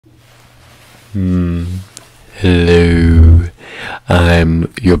Hello,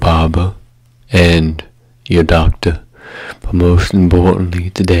 I'm your barber and your doctor, but most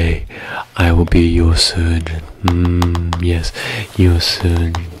importantly today, I will be your surgeon. Yes, your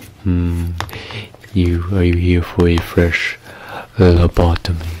surgeon. Are you here for a fresh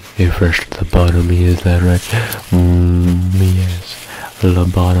lobotomy? A fresh lobotomy, is that right? Yes,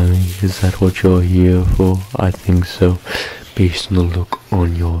 lobotomy, is that what you're here for? I think so. Based on the look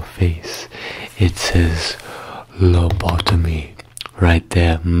on your face, it says lobotomy right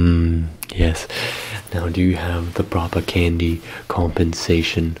there. Yes. Now, do you have the proper candy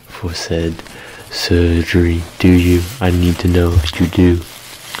compensation for said surgery? Do you? I need to know if you do.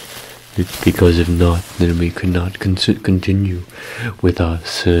 Because if not, then we could not continue with our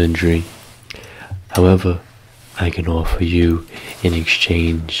surgery. However, I can offer you in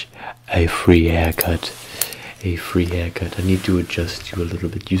exchange a free haircut. A free haircut. I need to adjust you a little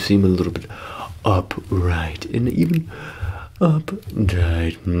bit. You seem a little bit upright and even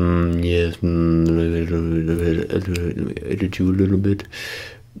upright. Yes. Edit you a little bit.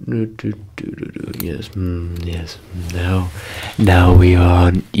 Yes. Yes. Now we are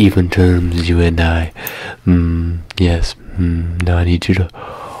on even terms, you and I. Yes. Now I need you to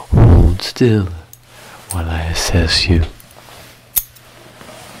hold still while I assess you.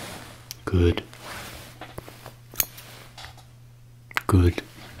 Good. Good.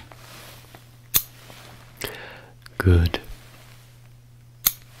 Good.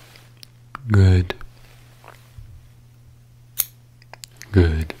 Good.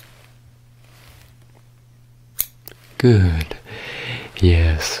 Good. Good.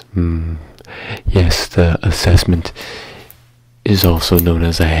 Yes. Yes, the assessment is also known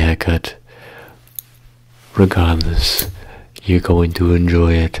as a haircut. Regardless, you're going to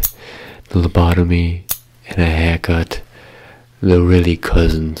enjoy it. The lobotomy and a haircut, they're really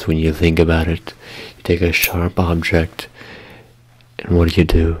cousins when you think about it. You take a sharp object, and what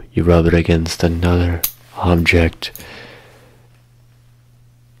do? You rub it against another object,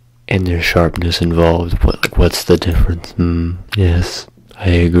 and there's sharpness involved. What's the difference? Yes, I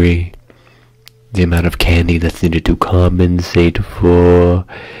agree. The amount of candy that's needed to compensate for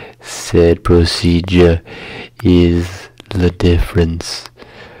said procedure is the difference.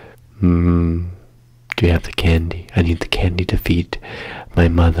 Do you have the candy? I need the candy to feed my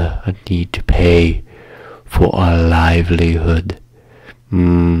mother. I need to pay for our livelihood.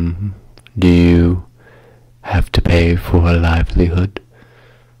 Do you have to pay for a livelihood?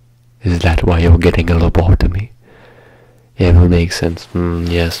 Is that why you're getting a lobotomy? Yeah, it makes sense.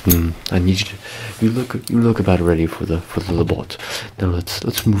 Yes. I need you to. You look about ready for the lobot. Now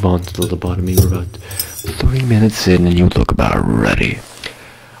let's move on to the lobotomy. We're about 3 minutes in, and you look about ready.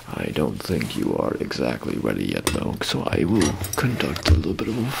 I don't think you are exactly ready yet, though, so I will conduct a little bit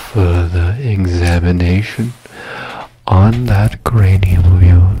of a further examination on that cranium of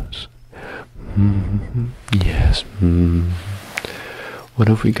yours. Yes. What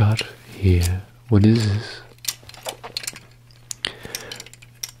have we got here? What is this?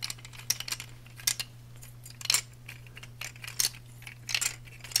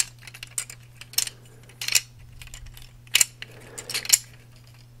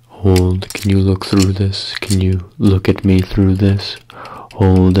 Hold. Can you look through this? Can you look at me through this?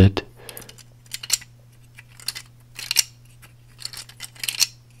 Hold it.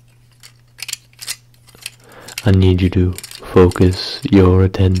 I need you to focus your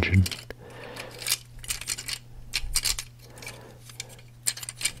attention.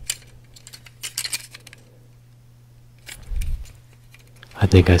 I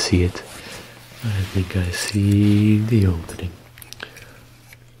think I see it. I think I see the opening.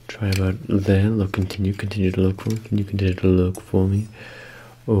 Try about there. Look, continue to look for me. Can you continue to look for me?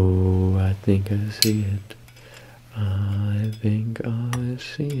 Oh, I think I see it. I think I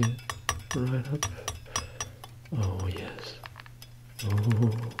see it. Right up. Oh, yes.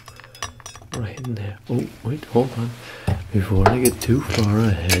 Oh, right in there. Oh, wait, hold on. Before I get too far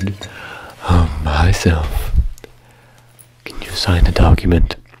ahead of myself, can you sign a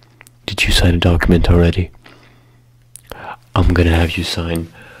document? Did you sign a document already? I'm gonna have you sign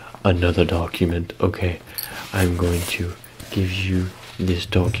another document. Okay, I'm going to give you this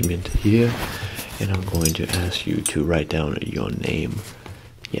document here, and I'm going to ask you to write down your name.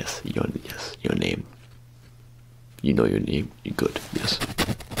 Yes, your name. You know your name. You're good. Yes.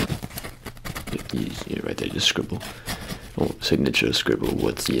 Yeah, right there. Just scribble. Oh, signature. Scribble.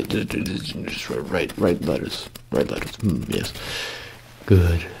 What's the? Just write letters. Write letters. Yes.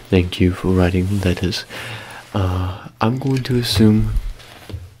 Good. Thank you for writing letters. I'm going to assume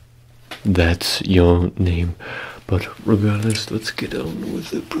that's your name, But regardless, let's get on with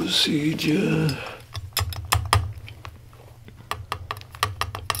the procedure.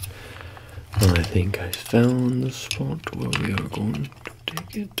 I think I found the spot where we are going to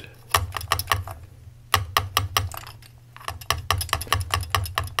take it.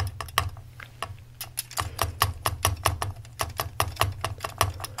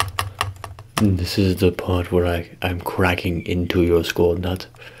 And this is the part where I'm cracking into your skull, not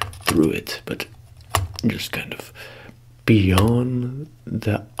through it, but just kind of beyond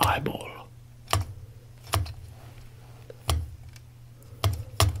the eyeball.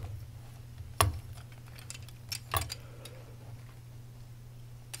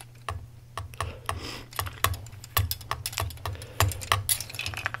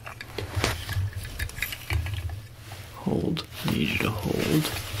 Hold. Need you to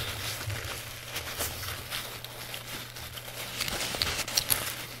hold.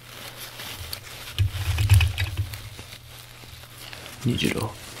 Need you to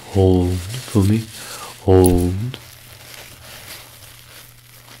hold for me. Hold.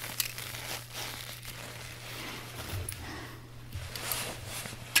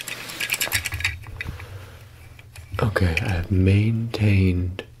 Okay, I have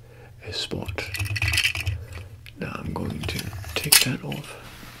maintained a spot. Now I'm going to take that off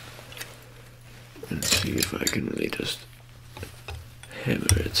and see if I can really just hammer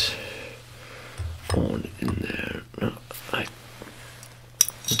it on in there. No,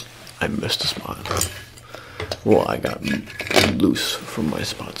 I missed a spot. Well, I got loose from my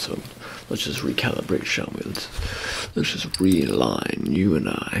spot, so let's just recalibrate, shall we? Let's just realign. You and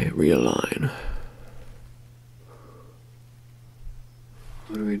I realign.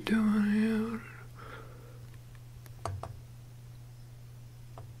 What are we doing here?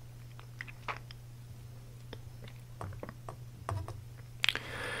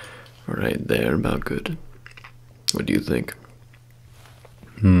 Right there, about good. What do you think?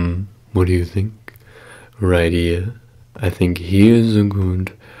 What do you think? Right here. I think here's a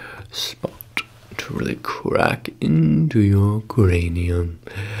good spot to really crack into your cranium.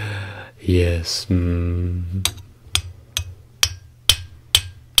 Yes. Do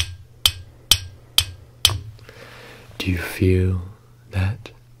you feel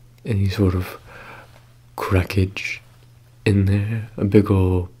that? Any sort of crackage in there? A big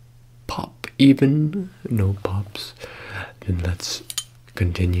ol' pop even? No pops? Then let's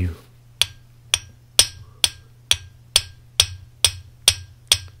continue.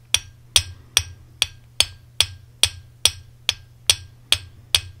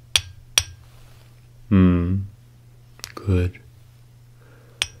 Good.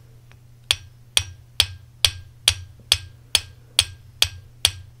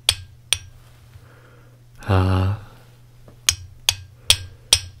 I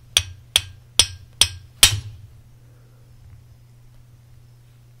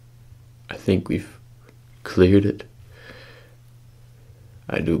think we've cleared it.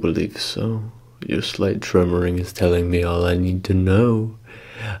 I do believe so. Your slight tremoring is telling me all I need to know.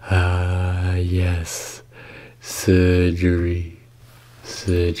 Yes. Surgery.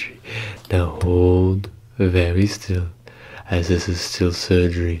 Surgery. Now hold very still, as this is still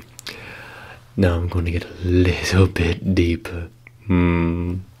surgery. Now I'm going to get a little bit deeper.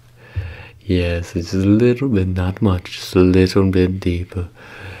 Yes, it's a little bit, not much, just a little bit deeper.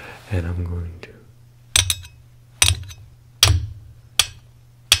 And I'm going to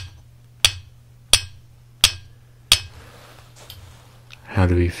how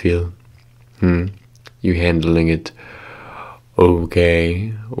do we feel? You handling it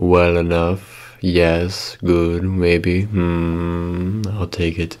okay? Well enough? Yes, good, maybe. I'll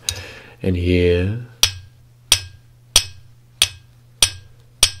take it. And here.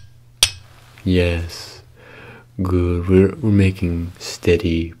 Yes, good. We're making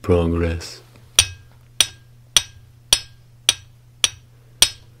steady progress.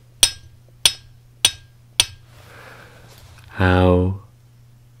 How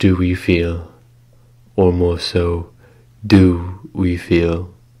do we feel? Or more so, do we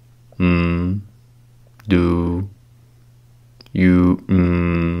feel? Do you,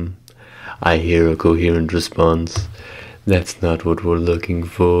 I hear a coherent response. That's not what we're looking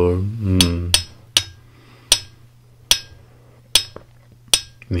for.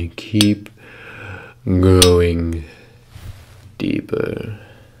 We keep going deeper.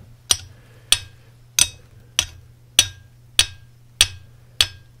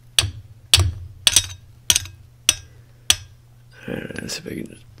 Let's see if I can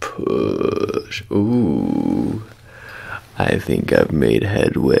just push. Ooh, I think I've made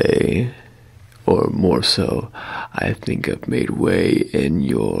headway. Or more so, I think I've made way in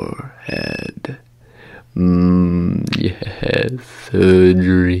your head. Yes,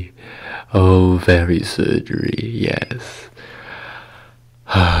 surgery. Oh, very surgery, yes.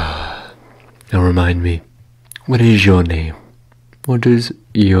 Now remind me, what is your name? What is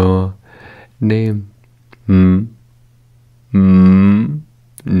your name? Name?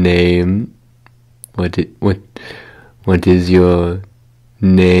 What is your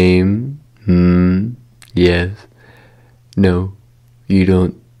name? Yes. No, you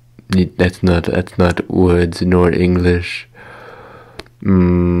don't. That's not words nor English.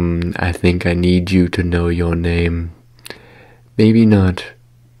 I think I need you to know your name. Maybe not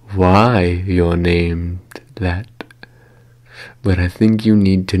why you're named that, but I think you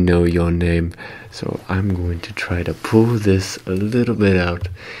need to know your name. So I'm going to try to pull this a little bit out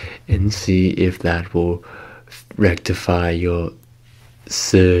and see if that will rectify your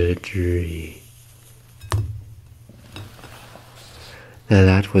surgery. Now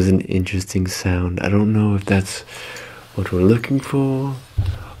that was an interesting sound. I don't know if that's what we're looking for,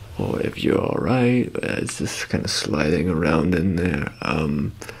 or if you're alright. It's just kind of sliding around in there.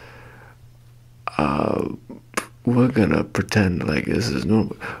 We're gonna pretend like this is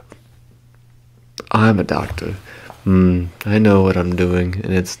normal. I'm a doctor. I know what I'm doing,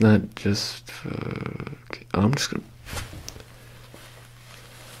 and it's not just I'm just gonna...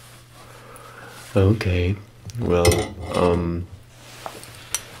 Okay, well,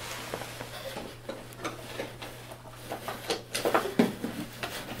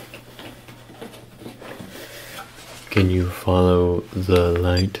 can you follow the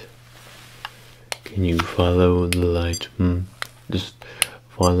light? Can you follow the light? Just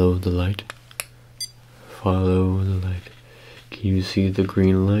follow the light. Follow the light. Can you see the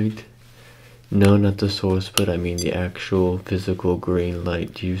green light? No, not the source, but I mean the actual physical green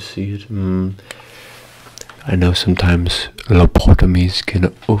light. Do you see it? I know sometimes lobotomies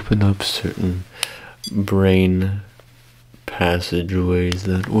can open up certain brain passageways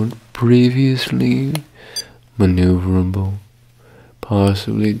that weren't previously maneuverable,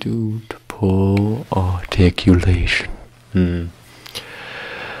 possibly due to poor articulation.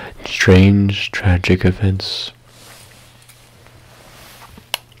 Strange, tragic events.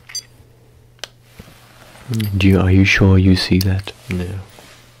 Are you sure you see that? No.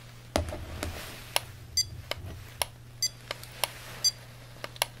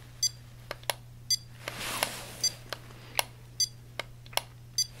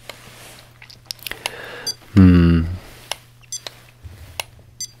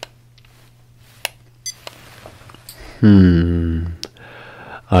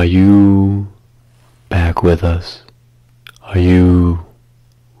 Are you back with us? Are you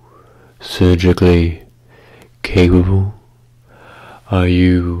surgically capable? Are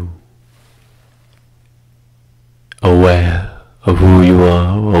you aware of who you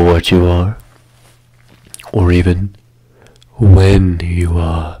are or what you are? Or even when you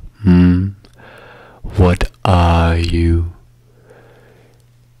are? What are you?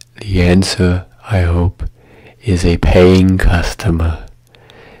 The answer, I hope, is a paying customer.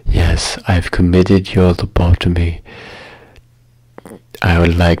 Yes, I've committed your lobotomy. I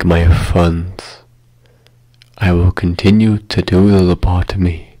would like my funds. I will continue to do the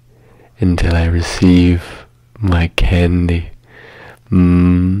lobotomy until I receive my candy.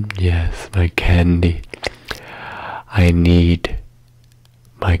 Yes, my candy. I need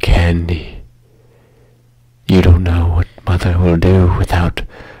my candy. You don't know what mother will do without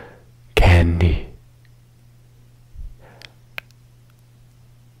candy.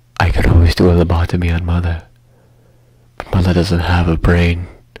 I could always do a lobotomy on mother, but mother doesn't have a brain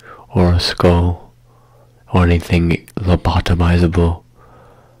or a skull or anything lobotomizable.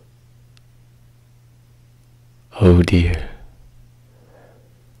 Oh dear.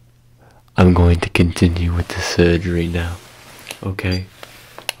 I'm going to continue with the surgery now. Okay?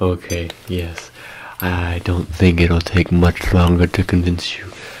 Okay, yes. I don't think it'll take much longer to convince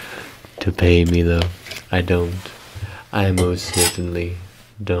you to pay me though. I don't. I most certainly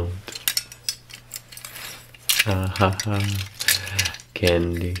don't. Ha ha ha.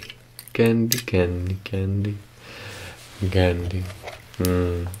 Candy. Candy, candy, candy. Candy.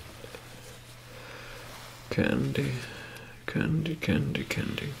 Candy. Candy, candy,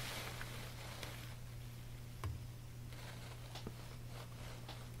 candy.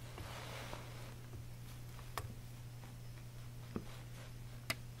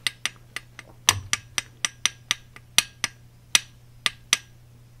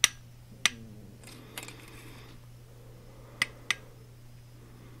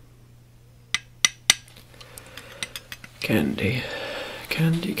 Candy,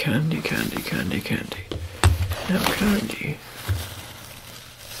 candy, candy, candy, candy, candy. Now candy.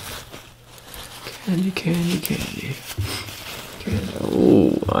 Candy.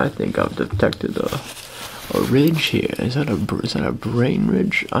 Oh, I think I've detected a ridge here. Is that a brain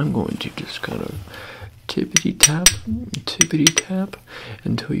ridge? I'm going to just kind of tippity tap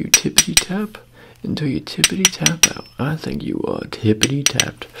until you tippity tap out. I think you are tippity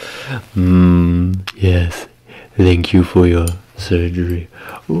tapped. Yes. Thank you for your surgery.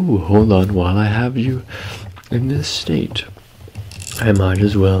 Ooh, hold on. While I have you in this state, I might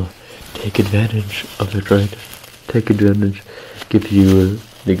as well take advantage of it, right? Give you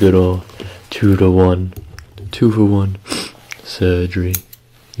the good old 2 for 1 surgery.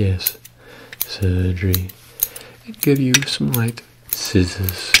 Yes, surgery. And give you some light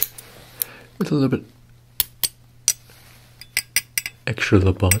scissors with a little bit extra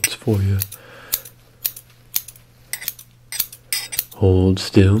lobots for you. Hold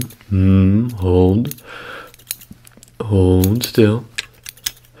still. Hold still.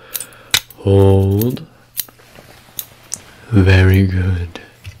 Hold. Very good.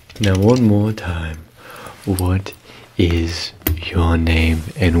 Now one more time. What is your name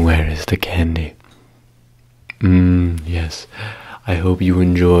and where is the candy? Yes. I hope you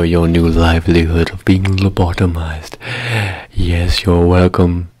enjoy your new livelihood of being lobotomized. Yes, you're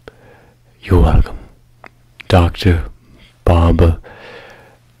welcome. You're welcome. Dr. Barber,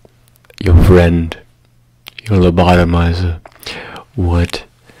 your friend, your lobotomizer. What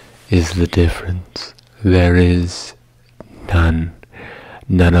is the difference? There is none.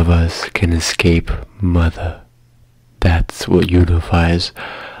 None of us can escape Mother. That's what unifies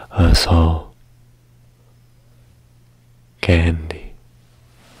us all. Candy.